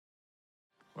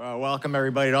Welcome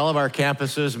everybody to all of our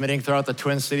campuses meeting throughout the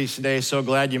Twin Cities today. So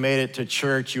glad you made it to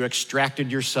church. You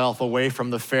extracted yourself away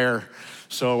from the fair.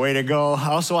 So way to go. I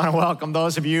also want to welcome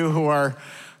those of you who are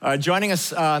joining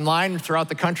us online throughout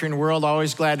the country and world.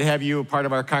 Always glad to have you a part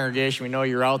of our congregation. We know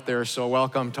you're out there, so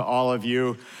welcome to all of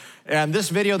you. And this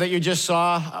video that you just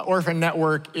saw, Orphan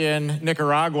Network in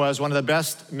Nicaragua, is one of the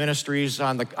best ministries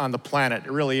on the planet.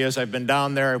 It really is. I've been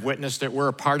down there. I've witnessed it. We're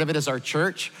a part of it as our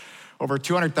church. Over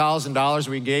 $200,000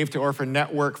 we gave to Orphan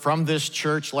Network from this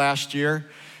church last year.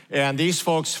 And these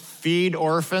folks feed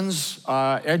orphans,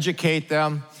 educate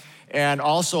them, and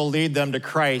also lead them to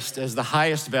Christ as the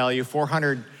highest value.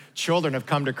 400 children have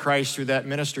come to Christ through that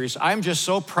ministry. So I'm just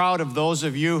so proud of those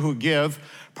of you who give.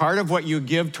 Part of what you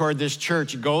give toward this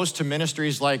church goes to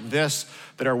ministries like this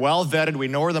that are well vetted. We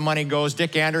know where the money goes.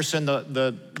 Dick Anderson,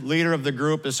 the leader of the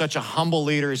group, is such a humble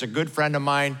leader. He's a good friend of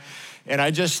mine. And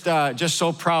I just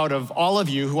so proud of all of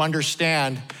you who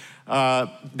understand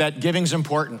that giving's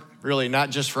important, really,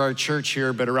 not just for our church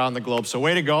here, but around the globe. So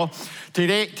way to go.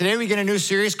 Today we get a new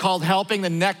series called Helping the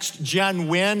Next Gen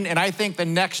Win. And I think the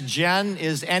next gen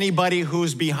is anybody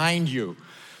who's behind you.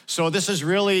 So this is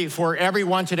really for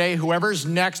everyone today. Whoever's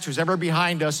next, who's ever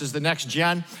behind us is the next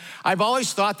gen. I've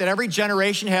always thought that every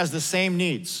generation has the same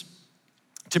needs: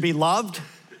 to be loved,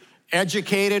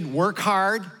 educated, work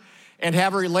hard, and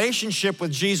have a relationship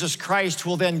with Jesus Christ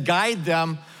who will then guide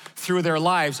them through their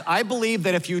lives. I believe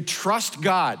that if you trust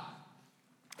God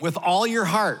with all your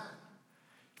heart,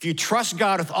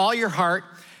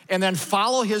 and then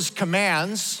follow his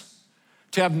commands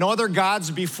to have no other gods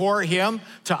before him,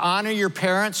 to honor your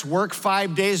parents, work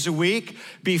 5 days a week,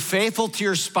 be faithful to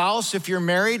your spouse if you're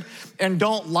married, and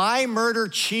don't lie, murder,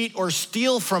 cheat, or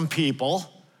steal from people,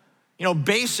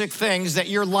 basic things, that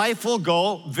your life will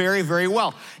go very, very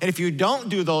well. And if you don't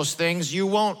do those things, you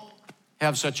won't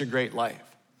have such a great life.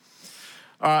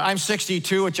 I'm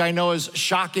 62, which I know is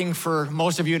shocking for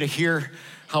most of you to hear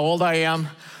how old I am.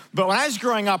 But when I was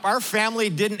growing up, our family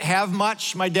didn't have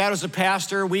much. My dad was a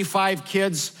pastor. We 5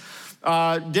 kids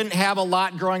didn't have a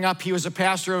lot growing up. He was a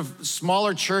pastor of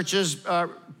smaller churches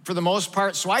for the most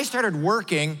part. So I started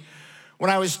working when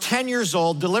I was 10 years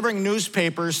old, delivering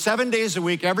newspapers 7 days a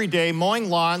week, every day, mowing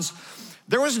lawns.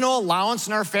 There was no allowance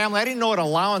in our family. I didn't know what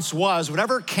allowance was.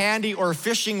 Whatever candy or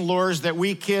fishing lures that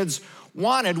we kids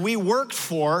wanted, we worked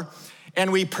for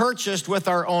and we purchased with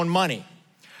our own money.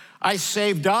 I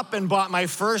saved up and bought my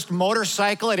first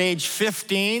motorcycle at age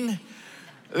 15.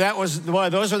 Those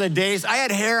were the days. I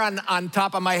had hair on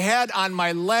top of my head, on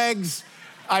my legs.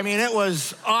 I mean, it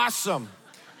was awesome.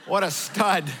 What a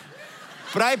stud.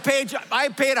 But I paid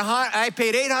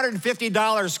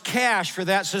 $850 cash for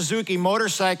that Suzuki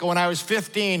motorcycle when I was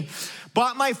 15.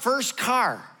 Bought my first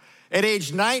car at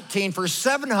age 19 for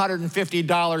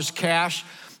 $750 cash.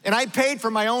 And I paid for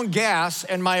my own gas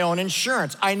and my own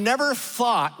insurance. I never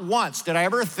thought once, did I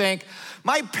ever think,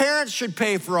 my parents should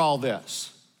pay for all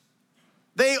this.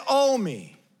 They owe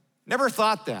me. Never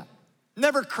thought that.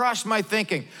 Never crossed my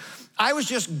thinking. I was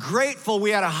just grateful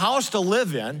we had a house to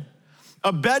live in,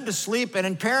 a bed to sleep in,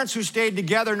 and parents who stayed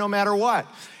together no matter what.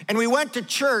 And we went to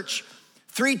church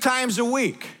 3 times a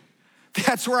week.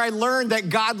 That's where I learned that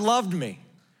God loved me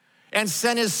and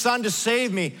sent his son to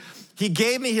save me. He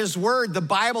gave me his word, the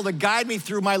Bible, to guide me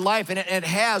through my life, and it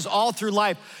has all through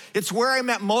life. It's where I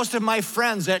met most of my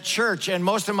friends at church and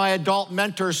most of my adult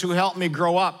mentors who helped me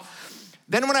grow up.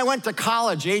 Then when I went to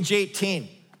college, age 18,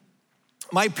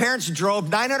 my parents drove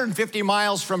 950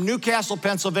 miles from Newcastle,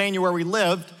 Pennsylvania, where we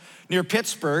lived, near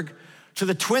Pittsburgh, to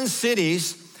the Twin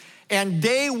Cities, and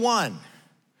day one,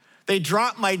 they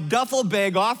dropped my duffel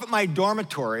bag off at my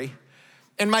dormitory,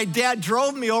 and my dad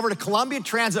drove me over to Columbia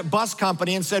Transit Bus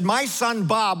Company and said, my son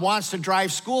Bob wants to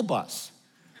drive school bus.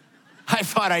 I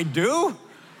thought, I do?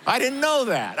 I didn't know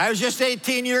that. I was just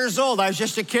 18 years old. I was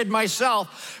just a kid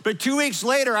myself. But 2 weeks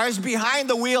later, I was behind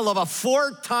the wheel of a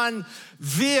 4-ton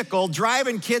vehicle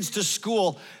driving kids to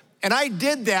school. And I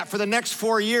did that for the next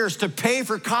 4 years to pay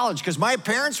for college because my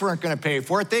parents weren't going to pay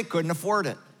for it. They couldn't afford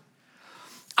it.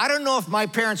 I don't know if my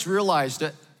parents realized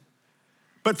it,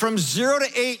 but from 0 to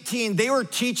 18, they were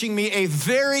teaching me a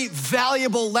very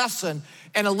valuable lesson.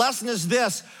 And the lesson is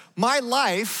this: my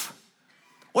life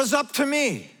was up to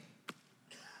me.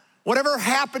 Whatever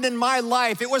happened in my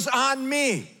life, it was on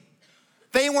me.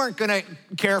 They weren't gonna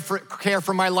care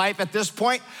for my life at this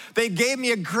point. They gave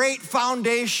me a great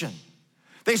foundation.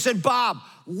 They said, Bob,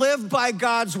 live by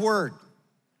God's word.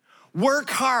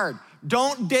 Work hard.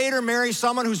 Don't date or marry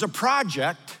someone who's a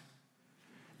project.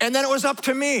 And then it was up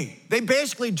to me. They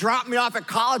basically dropped me off at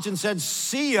college and said,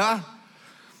 see ya.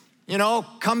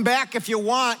 Come back if you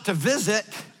want to visit,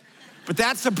 but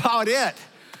that's about it.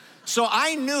 So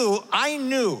I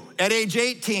knew at age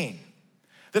 18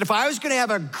 that if I was gonna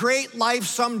have a great life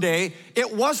someday,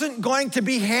 it wasn't going to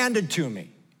be handed to me.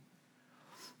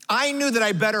 I knew that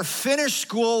I better finish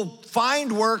school,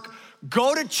 find work,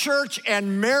 go to church,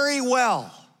 and marry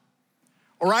well,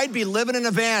 or I'd be living in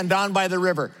a van down by the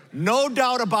river. No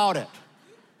doubt about it.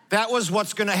 That was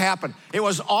what's gonna happen. It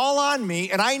was all on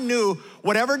me, and I knew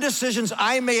whatever decisions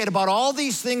I made about all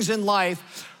these things in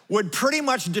life would pretty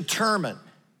much determine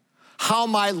how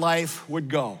my life would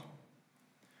go.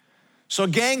 So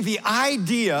gang, the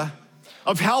idea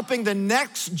of helping the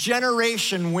next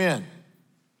generation win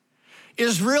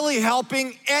is really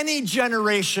helping any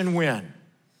generation win,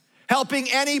 helping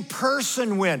any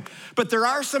person win. But there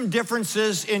are some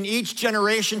differences in each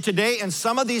generation today, and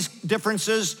some of these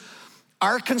differences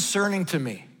are concerning to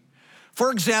me.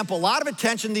 For example, a lot of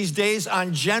attention these days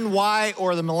on Gen Y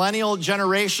or the millennial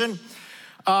generation,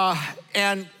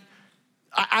 and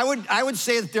I would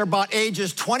say that they're about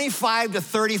ages 25 to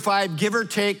 35, give or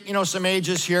take, some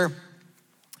ages here.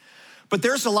 But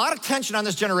there's a lot of tension on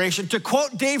this generation. To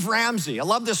quote Dave Ramsey, I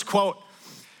love this quote,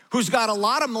 who's got a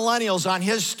lot of millennials on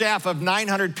his staff of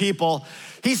 900 people.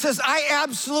 He says, I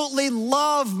absolutely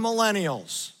love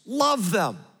millennials, love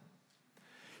them.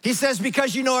 He says,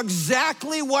 because you know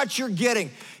exactly what you're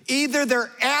getting. Either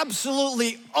they're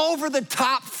absolutely over the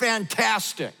top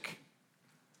fantastic,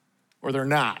 or they're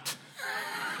not.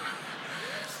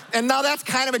 And now that's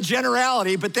kind of a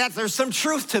generality, but there's some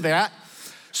truth to that.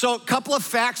 So a couple of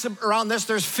facts around this.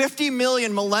 There's 50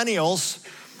 million millennials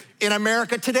in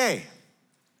America today.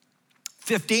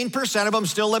 15% of them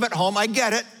still live at home. I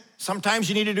get it. Sometimes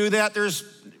you need to do that. There's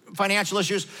financial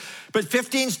issues. But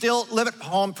 15 still live at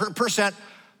home percent.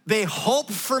 They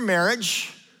hope for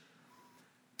marriage,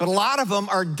 but a lot of them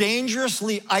are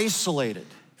dangerously isolated,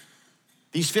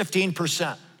 these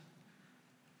 15%,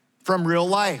 from real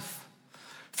life.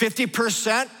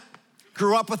 50%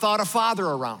 grew up without a father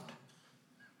around.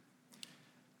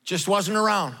 Just wasn't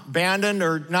around, abandoned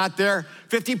or not there.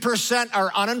 50%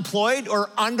 are unemployed or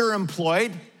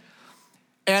underemployed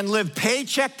and live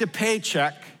paycheck to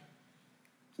paycheck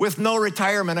with no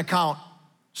retirement account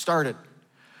started.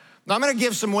 Now, I'm gonna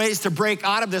give some ways to break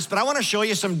out of this, but I wanna show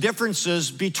you some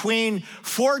differences between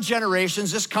 4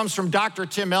 generations. This comes from Dr.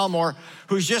 Tim Elmore,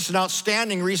 who's just an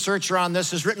outstanding researcher on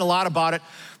this, has written a lot about it.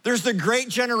 There's the Great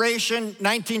Generation,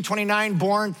 1929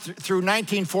 born through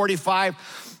 1945.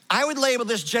 I would label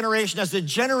this generation as the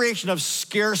generation of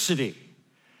scarcity.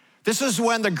 This is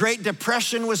when the Great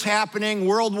Depression was happening,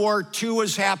 World War II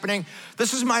was happening.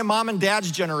 This is my mom and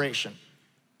dad's generation.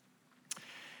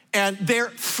 And they're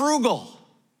frugal,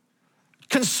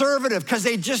 conservative, because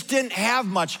they just didn't have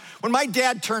much. When my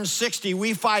dad turned 60,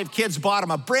 we 5 kids bought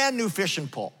him a brand new fishing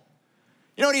pole.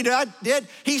 You know what he did?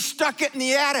 He stuck it in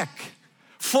the attic,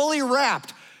 fully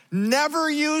wrapped, never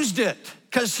used it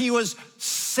because he was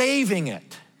saving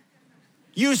it.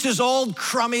 Used his old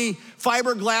crummy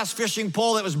fiberglass fishing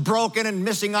pole that was broken and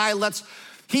missing eyelets.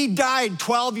 He died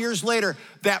 12 years later.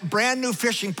 That brand new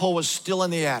fishing pole was still in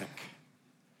the attic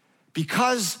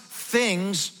because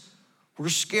things were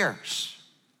scarce.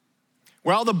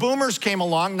 Well, the boomers came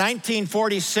along,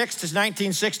 1946 to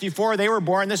 1964, they were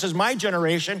born. This is my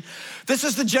generation. This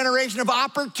is the generation of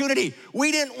opportunity.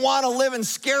 We didn't want to live in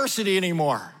scarcity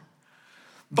anymore.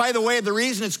 By the way, the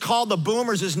reason it's called the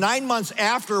boomers is 9 months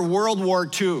after World War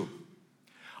II.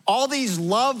 All these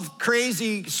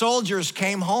love-crazy soldiers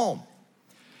came home.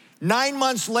 9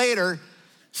 months later,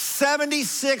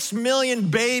 76 million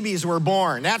babies were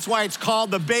born. That's why it's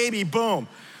called the baby boom.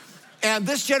 And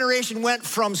this generation went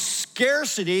from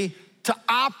scarcity to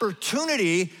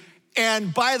opportunity.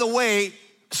 And by the way,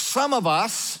 some of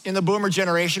us in the boomer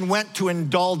generation went to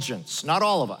indulgence. Not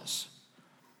all of us,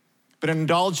 but an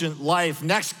indulgent life.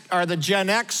 Next are the Gen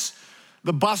X,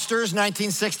 the busters,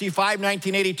 1965,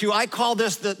 1982. I call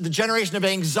this the generation of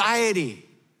anxiety.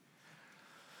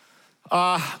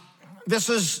 This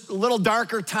is a little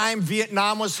darker time.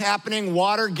 Vietnam was happening,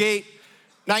 Watergate,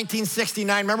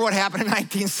 1969. Remember what happened in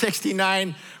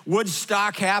 1969?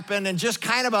 Woodstock happened, and just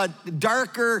kind of a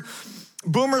darker,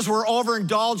 boomers were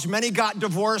overindulged, many got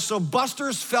divorced, so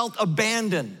busters felt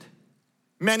abandoned,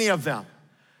 many of them,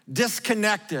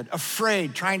 disconnected,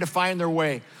 afraid, trying to find their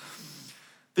way.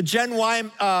 The Gen Y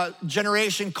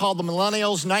generation called the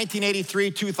millennials, 1983,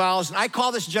 2000. I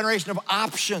call this generation of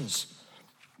options.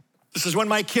 This is when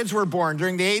my kids were born.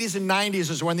 During the 80s and 90s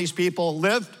is when these people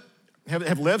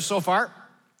have lived so far.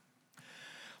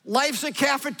 Life's a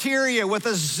cafeteria with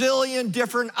a zillion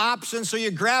different options. So you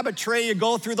grab a tray, you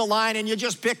go through the line, and you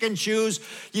just pick and choose.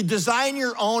 You design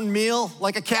your own meal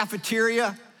like a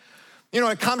cafeteria. You know,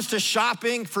 it comes to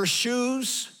shopping for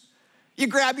shoes. You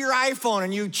grab your iPhone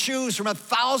and you choose from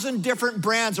 1,000 different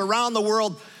brands around the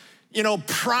world,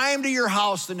 prime to your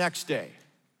house the next day.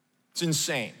 It's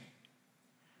insane.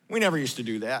 We never used to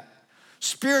do that.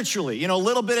 Spiritually, a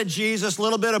little bit of Jesus, a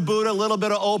little bit of Buddha, a little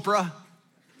bit of Oprah.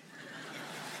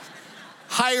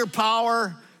 Higher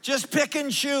power, just pick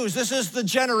and choose. This is the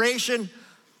generation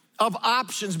of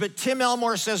options. But Tim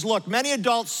Elmore says, look, many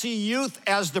adults see youth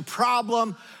as the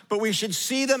problem, but we should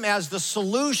see them as the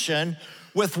solution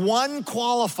with one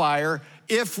qualifier: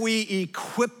 if we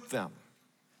equip them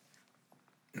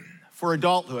for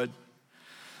adulthood.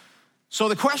 So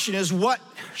the question is, what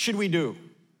should we do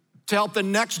to help the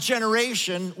next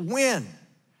generation win?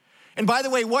 And by the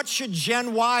way, what should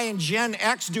Gen Y and Gen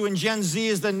X do, and Gen Z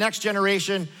is the next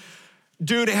generation,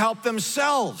 do to help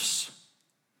themselves?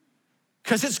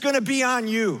 Because it's gonna be on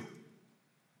you.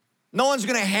 No one's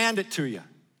gonna hand it to you.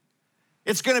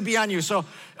 It's gonna be on you. So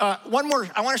I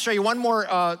wanna show you one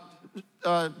more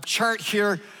chart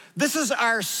here. This is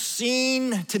our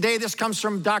scene today. This comes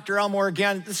from Dr. Elmore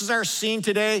again. This is our scene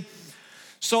today.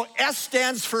 So S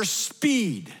stands for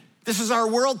speed. This is our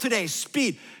world today,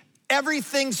 speed.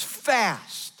 Everything's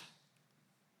fast.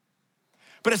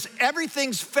 But as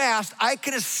everything's fast, I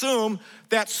can assume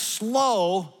that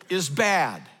slow is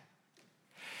bad.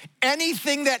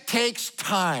 Anything that takes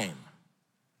time,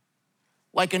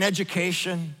 like an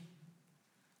education,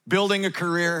 building a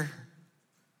career,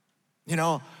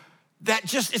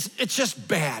 it's just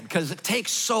bad because it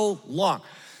takes so long.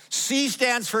 C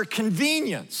stands for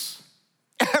convenience.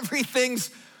 Everything's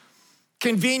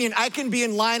convenient. I can be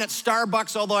in line at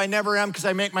Starbucks, although I never am because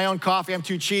I make my own coffee, I'm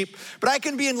too cheap. But I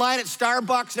can be in line at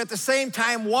Starbucks and at the same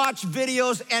time watch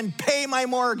videos and pay my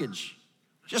mortgage,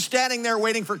 just standing there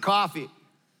waiting for coffee.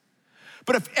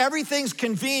 But if everything's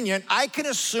convenient, I can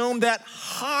assume that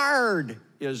hard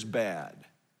is bad.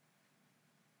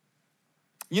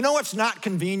 You know what's not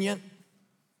convenient?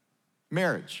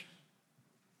 Marriage,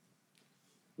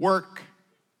 work,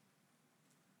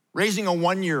 raising a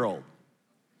 1-year-old.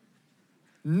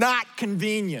 Not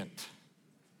convenient.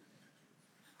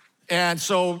 And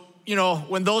so,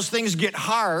 when those things get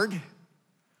hard,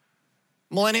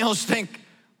 millennials think,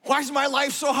 why is my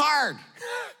life so hard?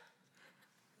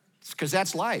 It's because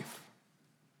that's life.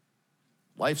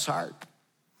 Life's hard.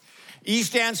 E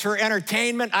stands for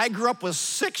entertainment. I grew up with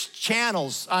 6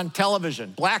 channels on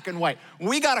television, black and white. When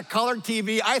we got a colored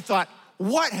TV, I thought,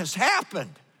 what has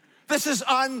happened? This is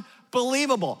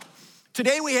unbelievable.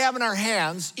 Today we have in our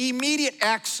hands immediate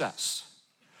access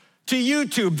to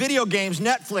YouTube, video games,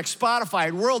 Netflix,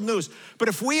 Spotify, world news. But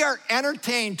if we are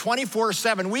entertained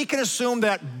 24/7, we can assume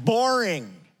that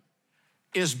boring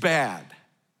is bad.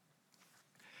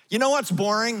 You know what's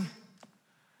boring?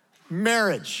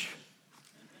 Marriage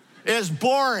is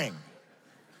boring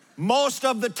most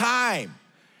of the time.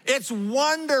 It's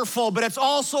wonderful, but it's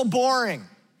also boring.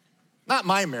 Not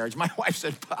my marriage. My wife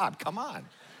said, Bob, come on.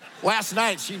 Last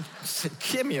night, she said,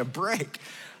 give me a break.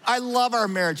 I love our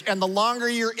marriage, and the longer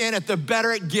you're in it, the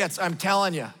better it gets, I'm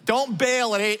telling you. Don't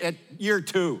bail at year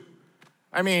 2.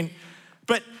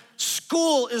 But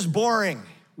school is boring.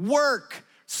 Work,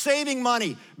 saving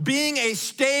money, being a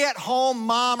stay-at-home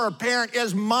mom or parent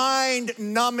is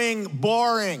mind-numbing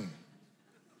boring.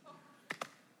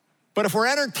 But if we're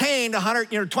entertained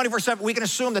 24/7, we can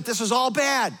assume that this is all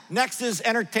bad. Next is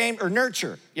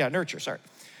nurture. Yeah, nurture, sorry.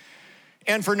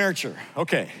 And for nurture,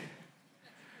 okay.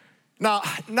 Now,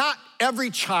 not every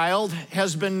child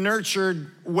has been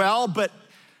nurtured well, but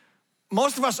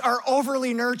most of us are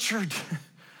overly nurtured.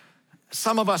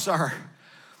 Some of us are.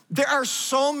 There are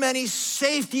so many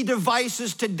safety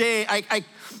devices today.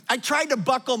 I tried to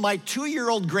buckle my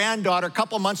 2-year-old granddaughter a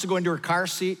couple months ago into her car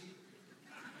seat.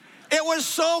 It was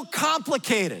so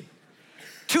complicated.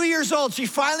 2 years old, she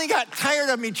finally got tired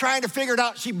of me trying to figure it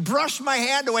out. She brushed my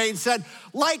hand away and said,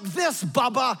 like this,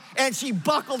 Bubba, and she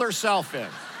buckled herself in.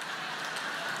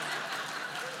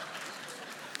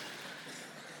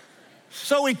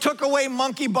 So we took away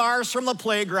monkey bars from the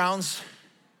playgrounds.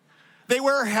 They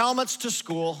wear helmets to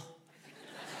school.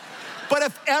 But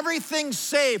if everything's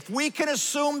safe, we can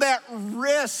assume that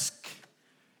risk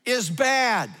is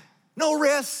bad. No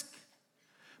risk.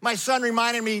 My son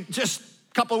reminded me just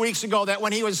a couple of weeks ago that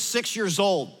when he was 6 years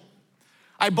old,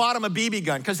 I bought him a BB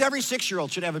gun, because every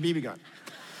 6-year-old should have a BB gun.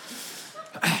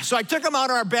 So I took him out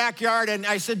in our backyard and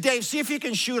I said, Dave, see if you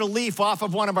can shoot a leaf off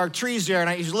of one of our trees there. And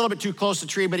he's a little bit too close to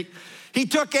the tree, but he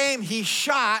took aim, he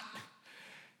shot,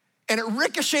 and it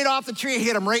ricocheted off the tree,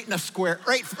 hit him right in the square,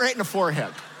 right in the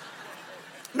forehead.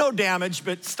 No damage,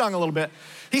 but stung a little bit.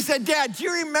 He said, Dad, do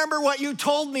you remember what you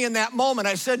told me in that moment?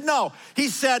 I said, no. He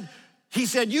said,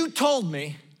 you told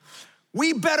me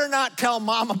we better not tell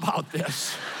mom about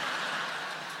this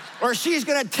or she's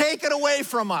gonna take it away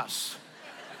from us.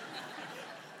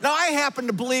 Now, I happen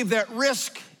to believe that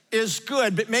risk is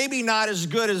good, but maybe not as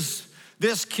good as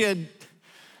this kid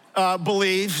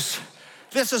believes.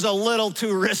 This is a little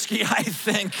too risky, I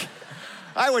think.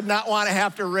 I would not want to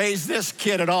have to raise this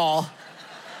kid at all.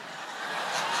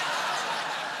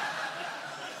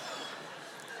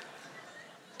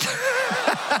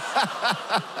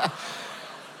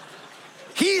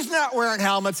 He's not wearing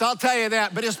helmets, I'll tell you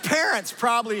that, but his parents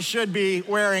probably should be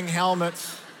wearing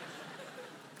helmets.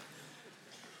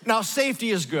 Now,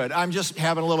 safety is good. I'm just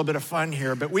having a little bit of fun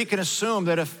here, but we can assume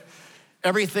that if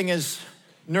everything is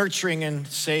nurturing and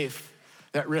safe,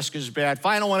 that risk is bad.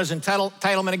 Final one is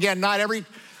entitlement. Again, not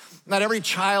every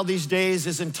child these days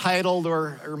is entitled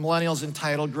or millennials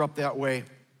entitled, grew up that way.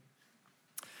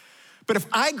 But if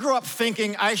I grew up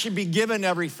thinking I should be given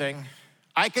everything,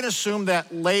 I can assume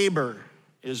that labor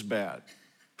is bad.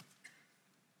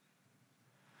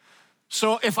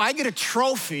 So if I get a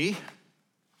trophy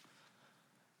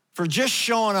for just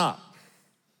showing up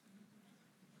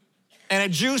and a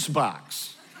juice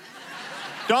box,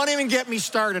 don't even get me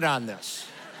started on this.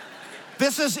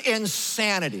 This is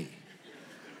insanity.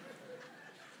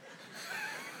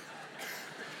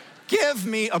 Give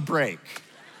me a break.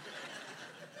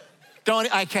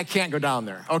 I can't go down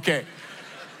there. Okay.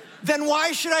 Then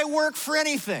why should I work for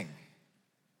anything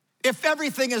if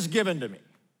everything is given to me?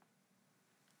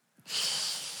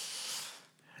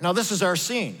 Now, this is our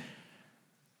scene.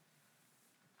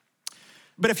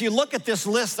 But if you look at this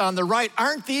list on the right,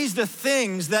 aren't these the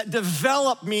things that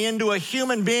develop me into a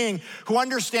human being who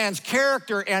understands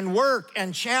character and work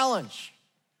and challenge?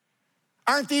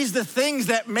 Aren't these the things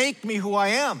that make me who I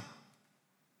am?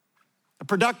 A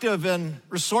productive and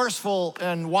resourceful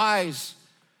and wise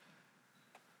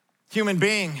human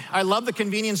being. I love the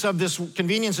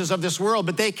conveniences of this world,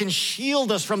 but they can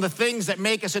shield us from the things that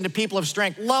make us into people of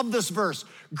strength. Love this verse.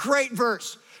 Great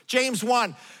verse. James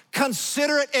 1.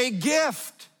 Consider it a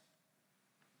gift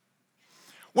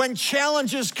when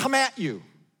challenges come at you.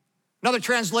 Another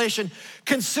translation,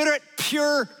 consider it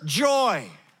pure joy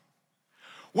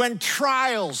when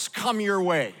trials come your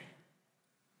way.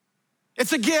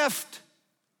 It's a gift.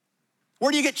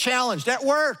 Where do you get challenged? At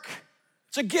work.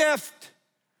 It's a gift.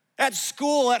 At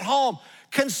school, at home.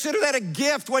 Consider that a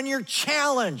gift when you're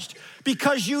challenged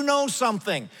because you know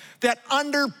something, that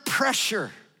under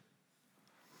pressure,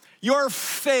 your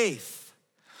faith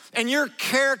and your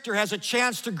character has a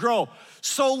chance to grow.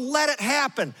 So let it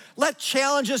happen. Let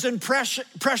challenges and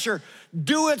pressure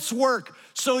do its work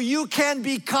so you can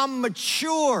become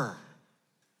mature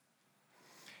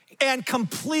and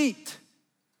complete,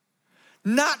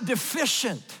 not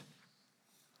deficient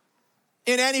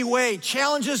in any way.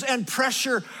 Challenges and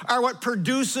pressure are what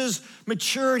produces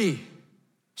maturity.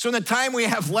 So in the time we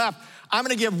have left, I'm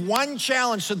gonna give one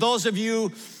challenge to those of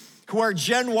you who are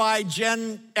Gen Y,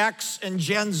 Gen X, and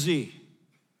Gen Z.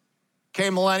 Okay,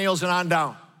 millennials and on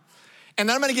down. And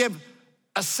then I'm gonna give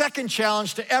a second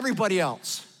challenge to everybody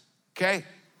else, okay?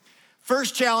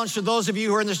 First challenge to those of you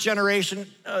who are in this generation,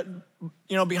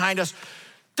 behind us,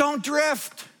 don't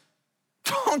drift.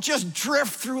 Don't just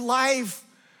drift through life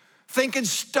thinking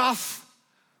stuff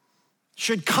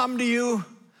should come to you.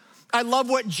 I love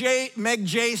what Meg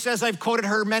Jay says. I've quoted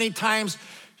her many times.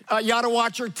 You ought to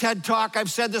watch her TED Talk. I've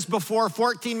said this before,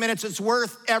 14 minutes, it's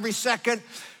worth every second.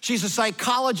 She's a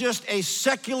psychologist, a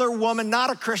secular woman, not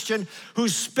a Christian, who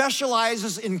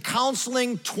specializes in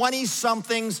counseling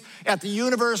 20-somethings at the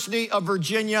University of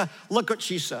Virginia. Look what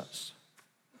she says.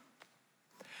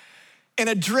 An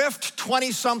adrift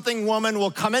 20-something woman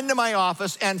will come into my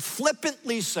office and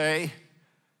flippantly say,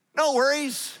 no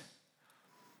worries,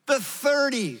 the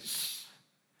 30s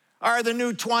are the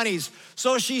new 20s.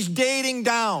 So she's dating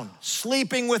down,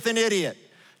 sleeping with an idiot,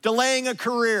 delaying a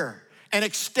career, and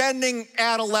extending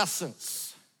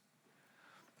adolescence.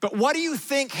 But what do you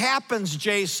think happens,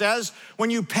 Jay says, when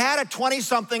you pat a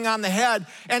 20-something on the head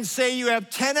and say you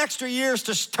have 10 extra years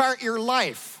to start your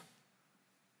life?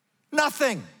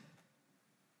 Nothing.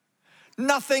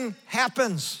 Nothing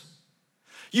happens.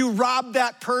 You rob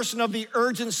that person of the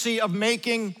urgency of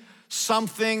making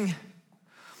something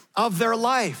of their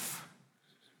life.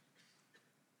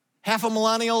 Half of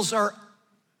millennials are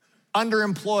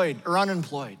underemployed or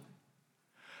unemployed,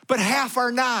 but half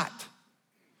are not.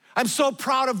 I'm so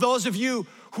proud of those of you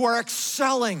who are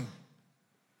excelling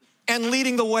and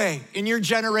leading the way in your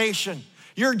generation.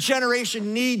 Your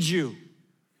generation needs you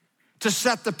to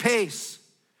set the pace.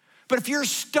 But if you're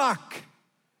stuck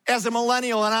as a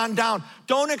millennial and on down,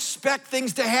 don't expect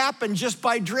things to happen just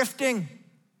by drifting.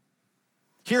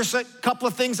 Here's a couple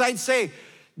of things I'd say.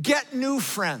 Get new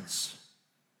friends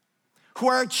who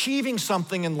are achieving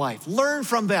something in life. Learn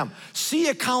from them. See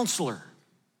a counselor.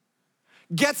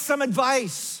 Get some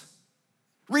advice.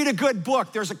 Read a good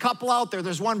book. There's a couple out there.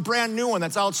 There's one brand new one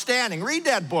that's outstanding. Read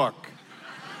that book.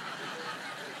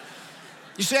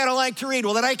 You say, I don't like to read.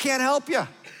 Well, then I can't help you.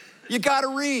 You got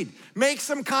to read. Make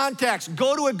some contacts.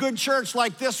 Go to a good church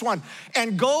like this one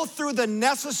and go through the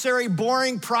necessary,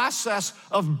 boring process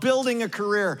of building a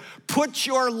career. Put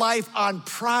your life on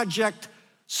project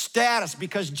status,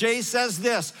 because Jay says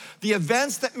this: the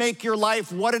events that make your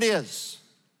life what it is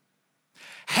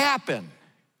happen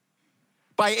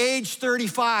by age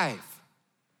 35.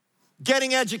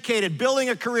 Getting educated, building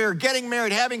a career, getting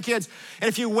married, having kids. And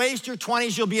if you waste your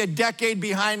 20s, you'll be a decade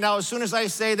behind now. As soon as I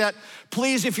say that,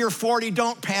 please, if you're 40,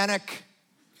 don't panic.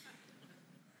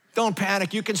 Don't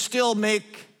panic. You can still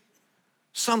make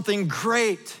something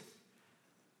great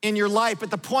in your life.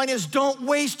 But the point is, don't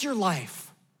waste your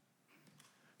life.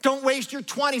 Don't waste your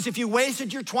 20s. If you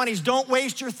wasted your 20s, don't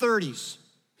waste your 30s.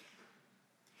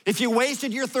 If you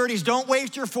wasted your 30s, don't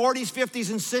waste your 40s, 50s,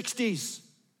 and 60s.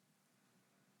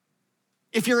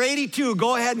 If you're 82,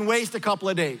 go ahead and waste a couple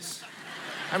of days.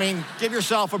 I mean, give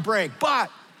yourself a break. But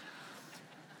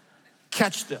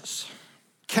catch this.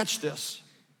 Catch this.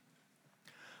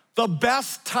 The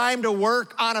best time to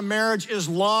work on a marriage is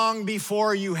long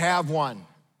before you have one.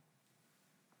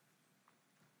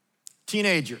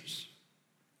 Teenagers,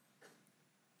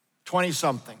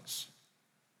 20-somethings.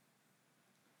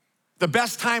 The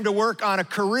best time to work on a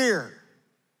career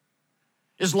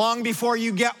is long before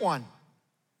you get one.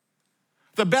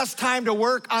 The best time to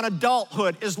work on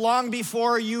adulthood is long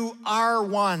before you are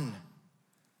one.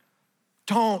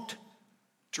 Don't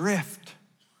drift.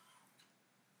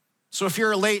 So if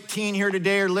you're a late teen here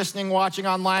today or listening, watching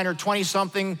online, or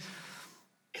 20-something,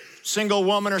 single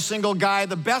woman or single guy,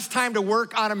 the best time to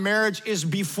work on a marriage is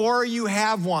before you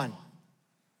have one.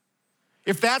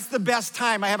 If that's the best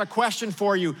time, I have a question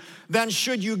for you. Then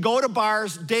should you go to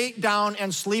bars, date down,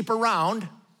 and sleep around?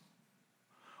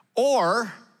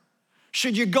 Or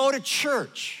should you go to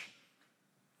church,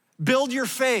 build your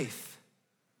faith,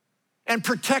 and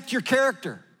protect your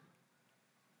character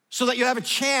so that you have a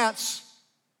chance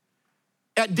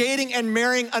at dating and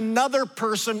marrying another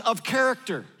person of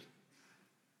character?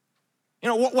 You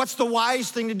know, what's the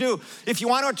wise thing to do? If you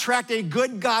want to attract a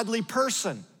good, godly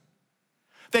person,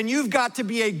 then you've got to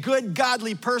be a good,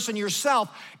 godly person yourself.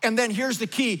 And then here's the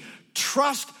key: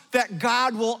 trust that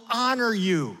God will honor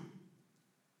you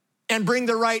and bring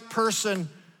the right person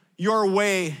your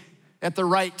way at the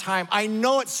right time. I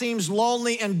know it seems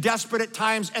lonely and desperate at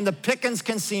times, and the pickings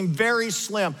can seem very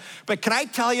slim. But can I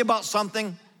tell you about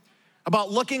something?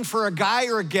 About looking for a guy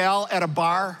or a gal at a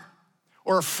bar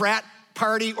or a frat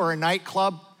party or a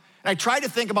nightclub. And I tried to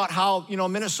think about how,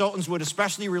 Minnesotans would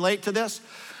especially relate to this.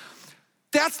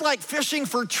 That's like fishing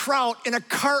for trout in a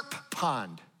carp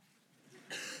pond.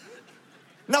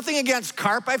 Nothing against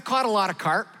carp. I've caught a lot of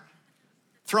carp.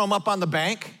 Throw them up on the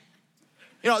bank.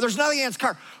 There's nothing against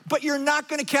carp. But you're not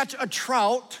gonna catch a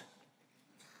trout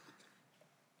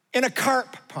in a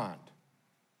carp pond.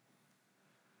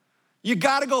 You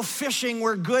gotta go fishing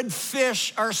where good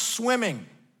fish are swimming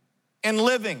and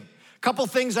living. A couple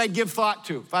things I'd give thought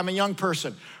to if I'm a young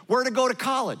person. Where to go to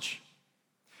college?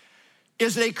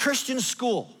 Is it a Christian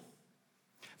school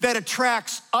that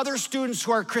attracts other students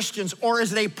who are Christians, or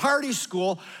is it a party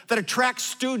school that attracts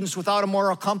students without a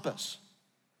moral compass?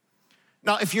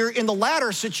 Now, if you're in the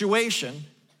latter situation,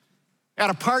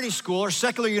 at a party school or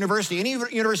secular university, any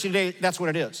university today, that's what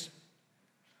it is,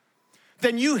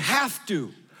 then you have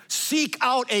to seek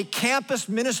out a campus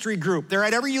ministry group. They're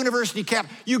at every university camp.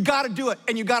 You gotta do it,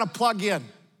 and you gotta plug in.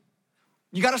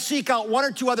 You gotta seek out one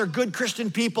or two other good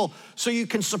Christian people so you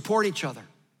can support each other.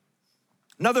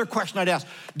 Another question I'd ask: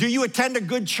 do you attend a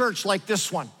good church like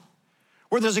this one,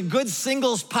 where there's a good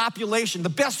singles population? The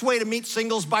best way to meet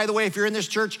singles, by the way, if you're in this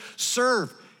church,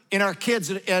 serve in our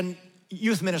kids and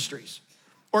youth ministries.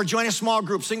 Or join a small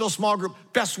group, single small group,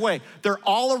 best way. They're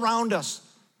all around us.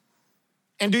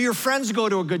 And do your friends go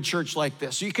to a good church like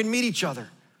this so you can meet each other?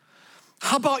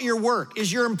 How about your work?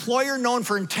 Is your employer known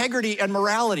for integrity and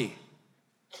morality?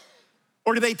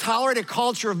 Or do they tolerate a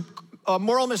culture of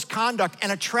moral misconduct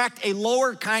and attract a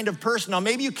lower kind of person? Now,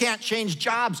 maybe you can't change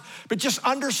jobs, but just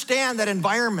understand that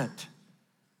environment.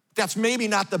 That's maybe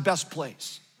not the best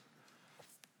place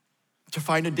to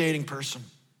find a dating person.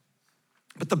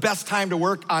 But the best time to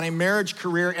work on a marriage,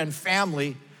 career, and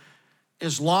family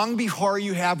is long before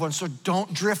you have one. So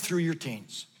don't drift through your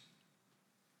teens.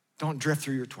 Don't drift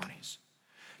through your 20s.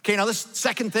 Okay, now this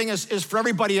second thing is for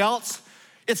everybody else.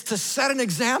 It's to set an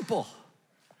example.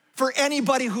 for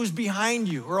anybody who's behind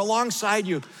you or alongside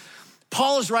you.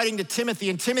 Paul is writing to Timothy,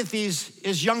 and Timothy's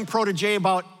his young protege,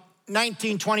 about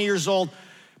 19, 20 years old.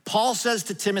 Paul says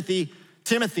to Timothy,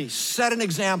 Timothy, set an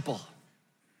example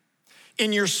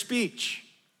in your speech,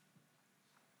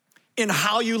 in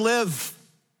how you live,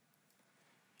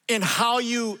 in how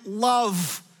you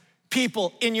love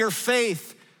people, in your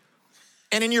faith,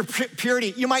 and in your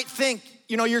purity. You might think,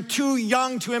 you're too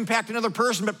young to impact another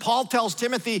person, but Paul tells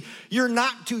Timothy, you're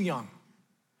not too young.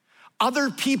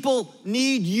 Other people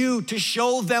need you to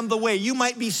show them the way. You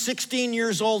might be 16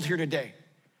 years old here today,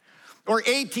 or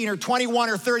 18 or 21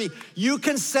 or 30. You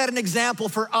can set an example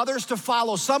for others to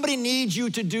follow. Somebody needs you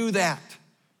to do that.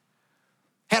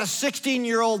 Had a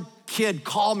 16-year-old kid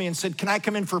call me and said, can I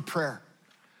come in for prayer?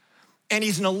 And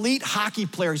he's an elite hockey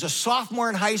player. He's a sophomore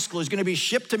in high school. He's gonna be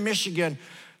shipped to Michigan,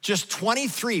 just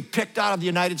 23, picked out of the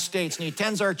United States. And he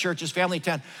attends our church, his family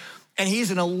attend. And he's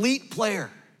an elite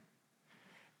player.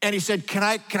 And he said, can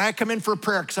I come in for a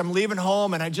prayer? Because I'm leaving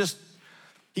home, and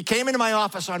he came into my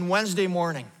office on Wednesday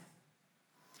morning.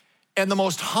 And the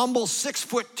most humble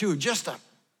 6'2", just a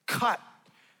cut.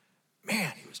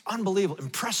 Man, he was unbelievable,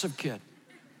 impressive kid.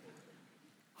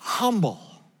 Humble.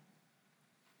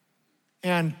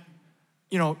 And,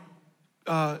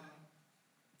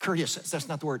 courteous, that's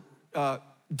not the word.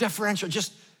 Deferential,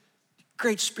 just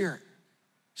great spirit.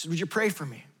 He said, would you pray for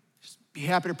me? Just be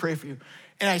happy to pray for you.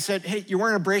 And I said, hey, you're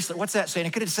wearing a bracelet. What's that saying?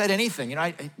 I could have said anything.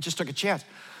 I just took a chance.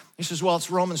 He says, well, it's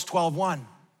Romans 12:1.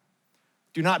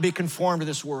 Do not be conformed to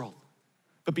this world,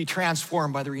 but be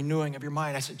transformed by the renewing of your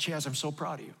mind. I said, Chaz, I'm so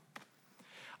proud of you.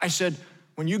 I said,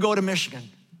 when you go to Michigan,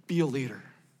 be a leader.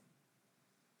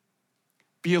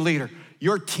 Be a leader.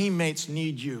 Your teammates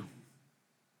need you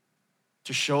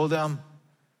to show them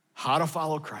how to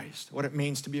follow Christ, what it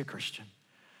means to be a Christian.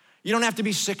 You don't have to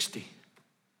be 60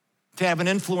 to have an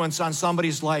influence on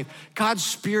somebody's life. God's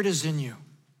Spirit is in you.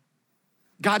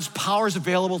 God's power is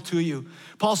available to you.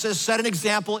 Paul says, set an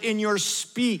example in your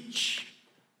speech,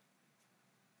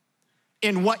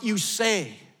 in what you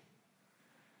say.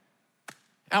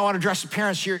 I want to address the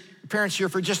parents here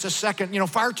for just a second.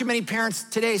 Far too many parents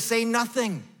today say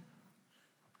nothing.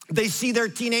 They see their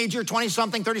teenager,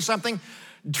 20-something, 30-something,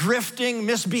 drifting,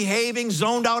 misbehaving,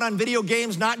 zoned out on video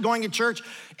games, not going to church.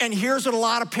 And here's what a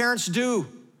lot of parents do.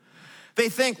 They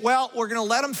think, well, we're gonna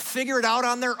let them figure it out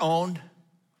on their own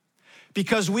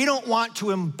because we don't want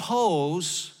to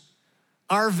impose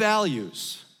our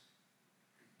values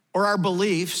or our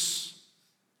beliefs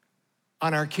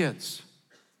on our kids.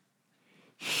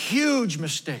 Huge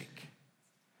mistake.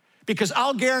 Because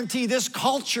I'll guarantee this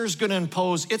culture is gonna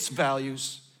impose its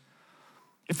values.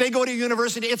 If they go to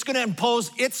university, it's gonna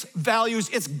impose its values,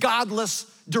 its godless,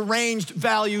 deranged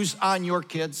values on your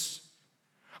kids.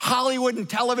 Hollywood and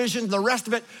television, the rest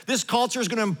of it, this culture is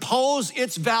gonna impose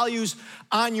its values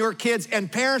on your kids.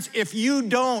 And parents, if you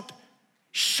don't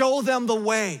show them the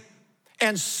way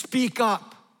and speak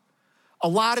up, a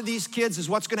lot of these kids is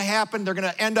what's gonna happen. They're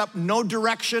gonna end up no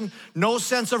direction, no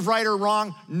sense of right or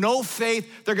wrong, no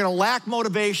faith. They're gonna lack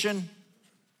motivation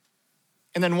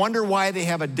and then wonder why they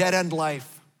have a dead-end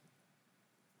life.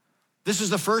 This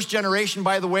is the first generation,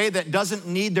 by the way, that doesn't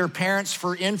need their parents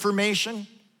for information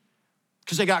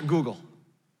because they got Google.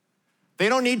 They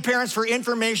don't need parents for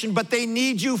information, but they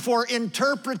need you for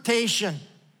interpretation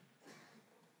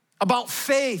about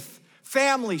faith,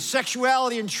 family,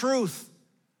 sexuality, and truth.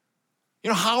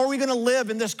 How are we gonna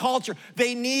live in this culture?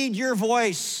 They need your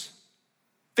voice.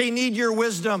 They need your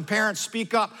wisdom. Parents,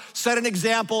 speak up. Set an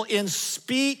example in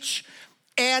speech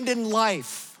and in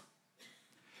life.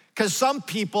 Because some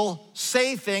people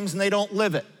say things and they don't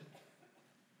live it.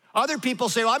 Other people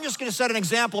say, well, I'm just gonna set an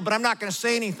example, but I'm not gonna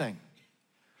say anything.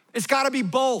 It's gotta be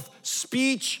both,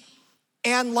 speech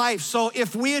and life. So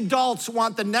if we adults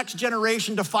want the next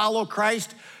generation to follow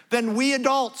Christ, then we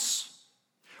adults,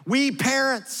 we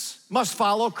parents must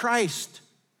follow Christ.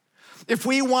 If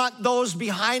we want those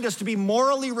behind us to be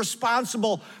morally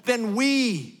responsible, then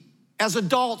we, as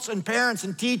adults and parents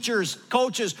and teachers,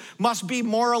 coaches, must be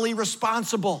morally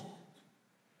responsible.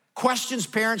 Questions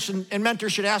parents and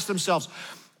mentors should ask themselves: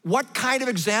 what kind of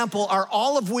example are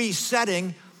all of we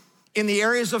setting in the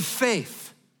areas of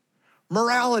faith,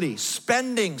 morality,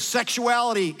 spending,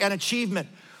 sexuality, and achievement?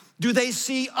 Do they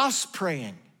see us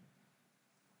praying?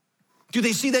 Do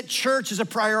they see that church is a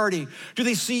priority? Do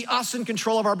they see us in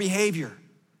control of our behavior?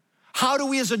 How do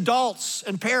we as adults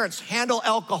and parents handle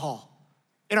alcohol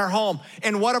in our home?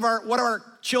 And what are our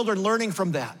children learning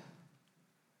from that?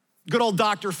 Good old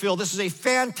Dr. Phil, this is a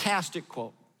fantastic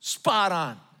quote, spot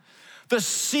on. The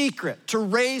secret to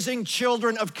raising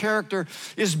children of character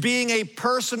is being a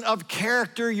person of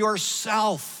character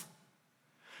yourself.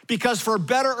 Because for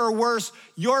better or worse,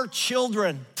 your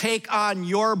children take on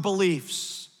your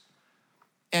beliefs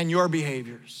and your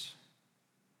behaviors.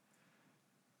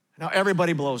 Now,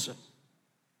 everybody blows it.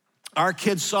 Our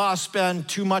kids saw us spend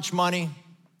too much money,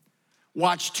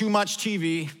 watch too much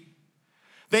TV.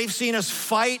 They've seen us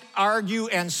fight, argue,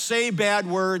 and say bad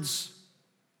words.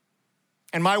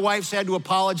 And my wife's had to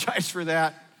apologize for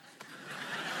that.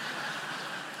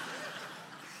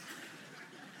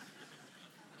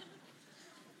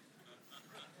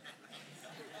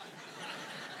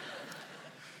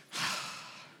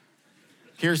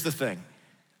 Here's the thing.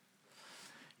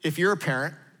 If you're a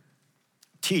parent,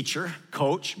 teacher,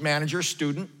 coach, manager,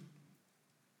 student,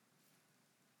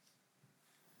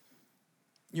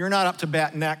 you're not up to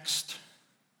bat next.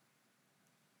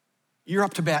 You're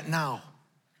up to bat now.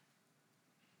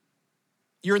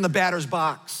 You're in the batter's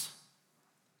box.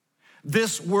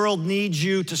 This world needs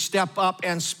you to step up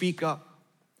and speak up.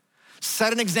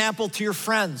 Set an example to your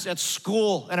friends at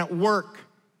school and at work.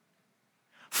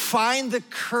 Find the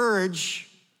courage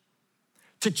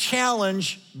to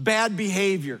challenge bad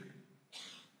behavior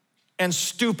and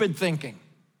stupid thinking.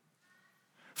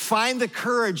 Find the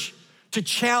courage to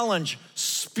challenge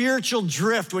spiritual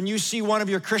drift when you see one of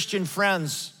your Christian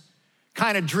friends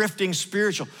kind of drifting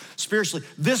spiritually.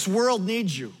 This world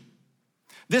needs you.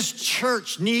 This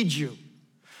church needs you.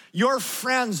 Your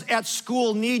friends at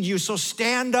school need you, so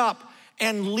stand up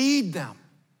and lead them.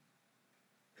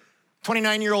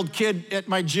 29-year-old kid at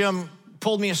my gym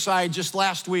pulled me aside just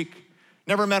last week.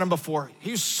 Never met him before.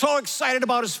 He was so excited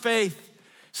about his faith. He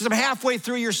says, I'm halfway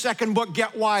through your second book,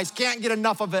 Get Wise. Can't get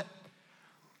enough of it.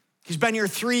 He's been here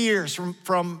 3 years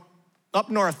from up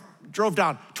north, drove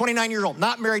down. 29-year-old,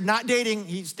 not married, not dating.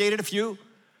 He's dated a few.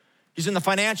 He's in the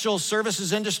financial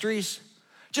services industries.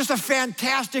 Just a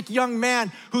fantastic young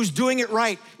man who's doing it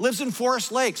right. Lives in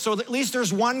Forest Lake, so at least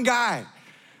there's one guy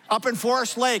up in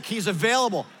Forest Lake. He's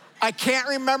available. I can't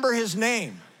remember his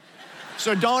name,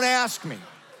 so don't ask me.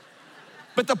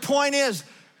 But the point is,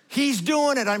 he's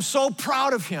doing it. I'm so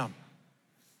proud of him.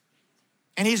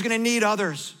 And he's gonna need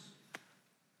others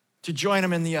to join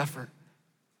him in the effort.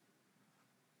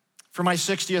 For my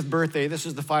 60th birthday, this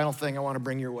is the final thing I wanna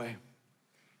bring your way.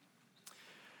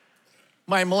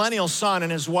 My millennial son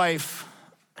and his wife,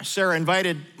 Sarah,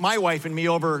 invited my wife and me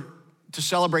over to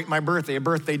celebrate my birthday, a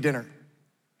birthday dinner.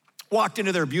 Walked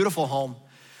into their beautiful home.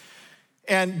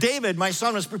 And David, my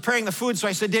son, was preparing the food, so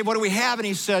I said, Dave, what do we have? And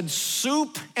he said,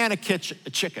 soup and a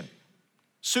chicken.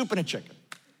 Soup and a chicken.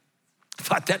 I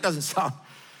thought, that doesn't sound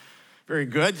very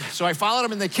good. So I followed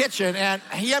him in the kitchen, and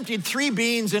he emptied 3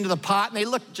 beans into the pot, and they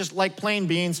looked just like plain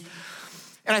beans.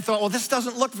 And I thought, well, this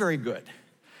doesn't look very good.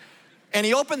 And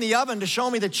he opened the oven to show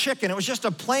me the chicken. It was just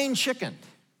a plain chicken.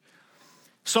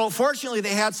 So fortunately,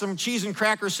 they had some cheese and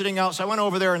crackers sitting out, so I went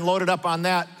over there and loaded up on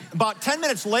that. About 10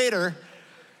 minutes later,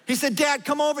 he said, Dad,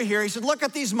 come over here. He said, look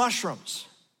at these mushrooms.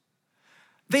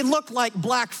 They look like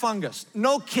black fungus.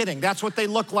 No kidding, that's what they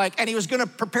look like. And he was gonna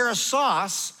prepare a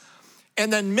sauce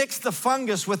and then mix the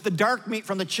fungus with the dark meat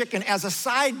from the chicken as a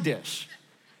side dish.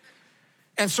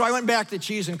 And so I went back to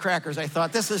cheese and crackers. I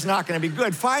thought, this is not gonna be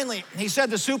good. Finally, he said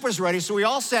the soup was ready, so we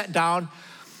all sat down,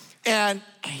 and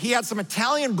he had some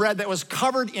Italian bread that was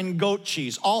covered in goat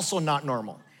cheese, also not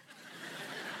normal.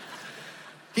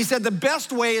 He said the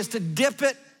best way is to dip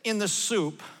it in the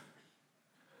soup.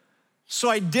 So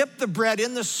I dipped the bread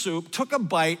in the soup, took a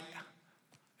bite.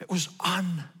 It was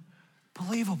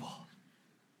unbelievable.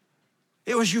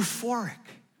 It was euphoric.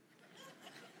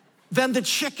 Then the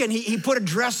chicken, he put a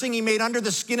dressing he made under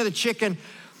the skin of the chicken,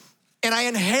 and I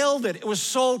inhaled it. It was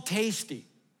so tasty.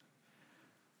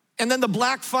 And then the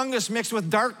black fungus mixed with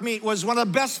dark meat was one of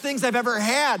the best things I've ever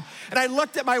had. And I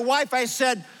looked at my wife, I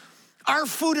said, our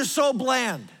food is so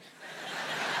bland.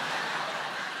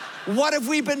 What have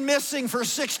we been missing for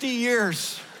 60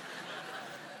 years?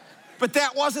 But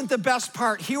that wasn't the best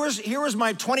part. Here was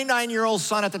my 29-year-old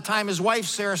son at the time, his wife,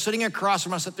 Sarah, sitting across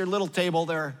from us at their little table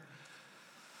there,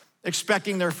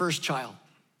 expecting their first child.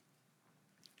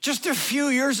 Just a few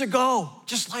years ago,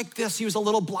 just like this, he was a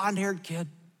little blonde-haired kid,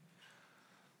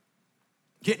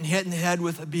 getting hit in the head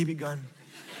with a BB gun.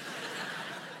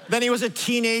 Then he was a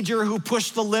teenager who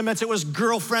pushed the limits. It was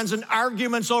girlfriends and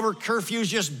arguments over curfews,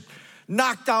 just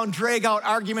knockdown, drag out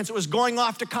arguments. It was going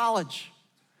off to college.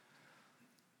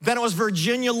 Then it was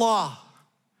Virginia law,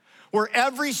 where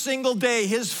every single day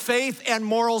his faith and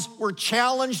morals were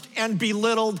challenged and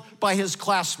belittled by his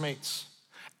classmates.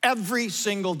 Every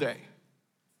single day.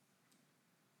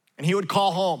 And he would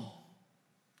call home,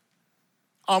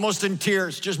 almost in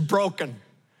tears, just broken.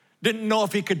 Didn't know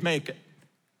if he could make it.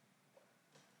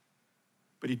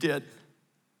 But he did.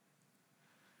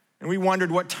 And we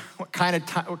wondered what kind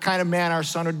of man our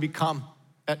son would become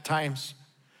at times.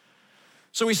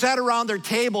 So we sat around their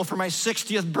table for my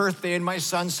 60th birthday, and my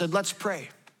son said, let's pray.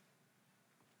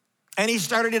 And he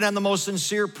started it on the most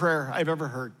sincere prayer I've ever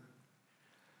heard.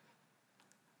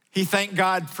 He thanked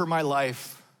God for my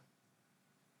life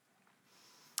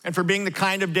and for being the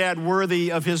kind of dad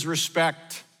worthy of his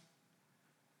respect,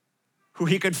 who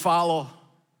he could follow.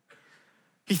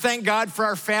 He thanked God for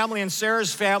our family and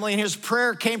Sarah's family, and his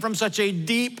prayer came from such a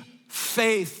deep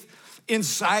faith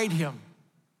inside him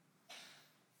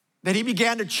that he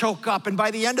began to choke up. And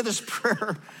by the end of this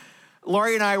prayer,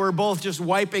 Lori and I were both just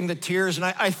wiping the tears, and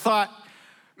I thought,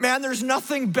 man, there's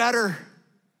nothing better.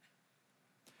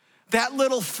 That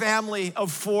little family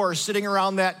of 4 sitting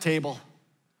around that table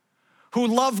who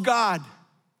love God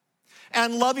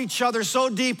and love each other so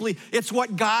deeply. It's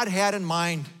what God had in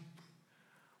mind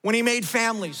when he made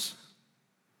families.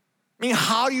 I mean,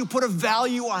 how do you put a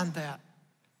value on that?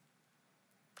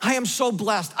 I am so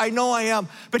blessed. I know I am.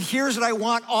 But here's what I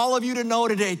want all of you to know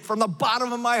today from the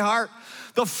bottom of my heart.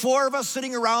 The 4 of us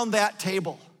sitting around that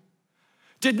table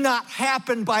did not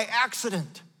happen by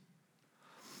accident.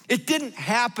 It didn't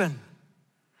happen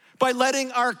by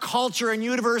letting our culture and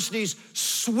universities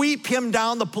sweep him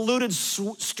down the polluted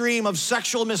stream of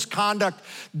sexual misconduct,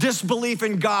 disbelief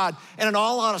in God, and an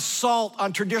all-out assault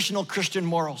on traditional Christian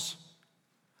morals.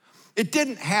 It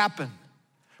didn't happen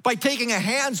by taking a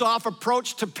hands-off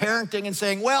approach to parenting and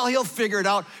saying, well, he'll figure it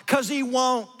out, because he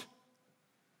won't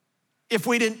if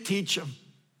we didn't teach him.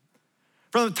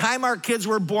 From the time our kids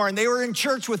were born, they were in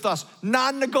church with us,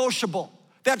 non-negotiable.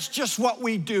 That's just what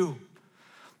we do.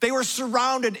 They were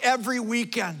surrounded every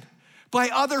weekend by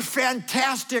other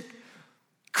fantastic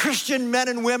Christian men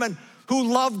and women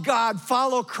who love God,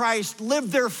 follow Christ,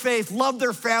 live their faith, love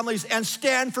their families, and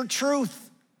stand for truth.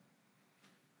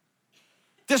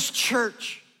 This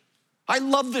church, I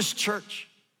love this church,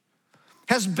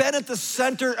 has been at the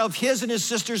center of his and his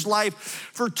sister's life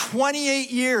for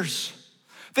 28 years.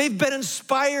 They've been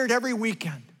inspired every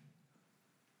weekend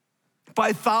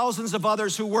by thousands of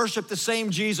others who worship the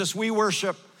same Jesus we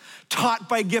worship, taught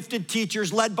by gifted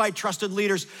teachers, led by trusted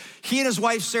leaders. He and his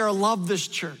wife, Sarah, love this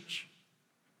church.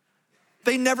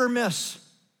 They never miss.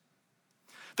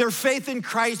 Their faith in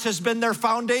Christ has been their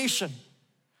foundation.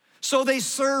 So they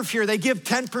serve here. They give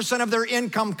 10% of their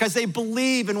income because they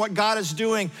believe in what God is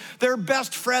doing. Their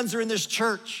best friends are in this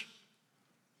church.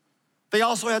 They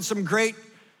also had some great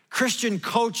Christian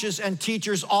coaches and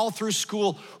teachers all through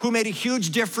school who made a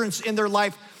huge difference in their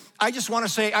life. I just want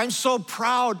to say I'm so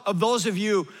proud of those of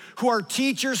you who are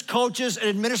teachers, coaches, and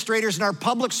administrators in our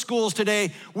public schools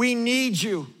today. We need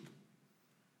you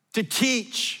to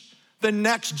teach the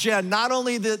next gen, not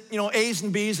only the A's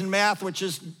and B's in math, which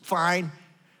is fine,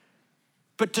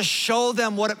 but to show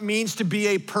them what it means to be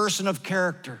a person of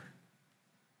character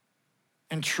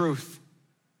and truth.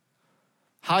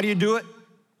 How do you do it?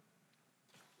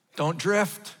 Don't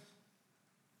drift.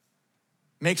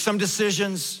 Make some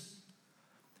decisions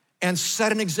and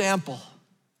set an example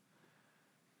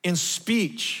in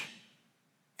speech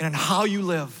and in how you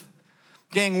live.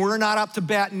 Gang, we're not up to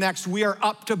bat next. We are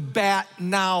up to bat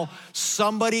now.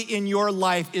 Somebody in your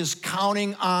life is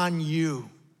counting on you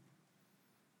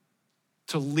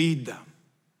to lead them.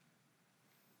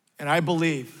 And I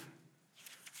believe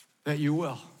that you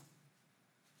will,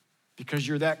 because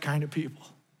you're that kind of people.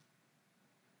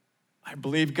 I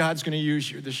believe God's going to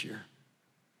use you this year.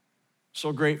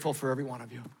 So grateful for every one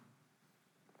of you.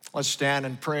 Let's stand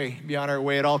and pray. Be on our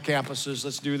way at all campuses.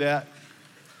 Let's do that.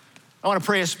 I want to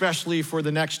pray especially for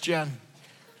the next gen,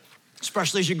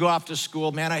 especially as you go off to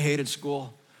school. Man, I hated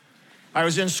school. I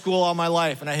was in school all my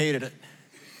life and I hated it.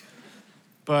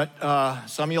 But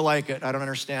some of you like it. I don't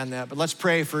understand that. But let's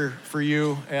pray for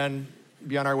you and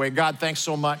be on our way. God, thanks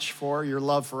so much for your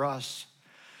love for us.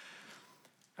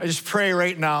 I just pray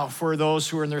right now for those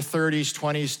who are in their 30s,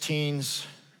 20s, teens.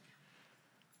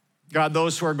 God,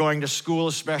 those who are going to school,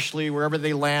 especially wherever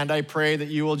they land, I pray that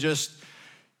you will just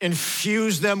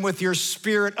infuse them with your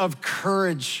spirit of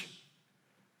courage.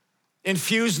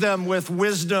 Infuse them with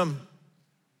wisdom,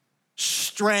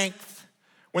 strength.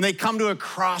 When they come to a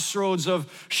crossroads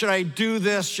of, should I do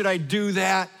this? Should I do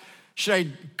that? Should I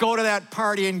go to that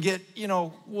party and get,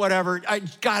 whatever?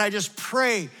 God, I just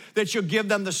pray that you'll give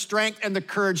them the strength and the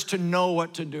courage to know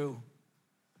what to do.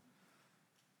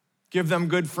 Give them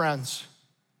good friends.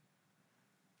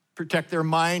 Protect their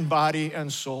mind, body,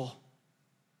 and soul.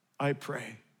 I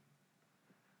pray.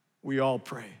 We all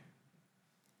pray.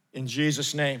 In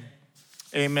Jesus' name,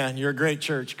 amen. You're a great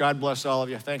church. God bless all of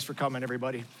you. Thanks for coming,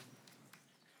 everybody.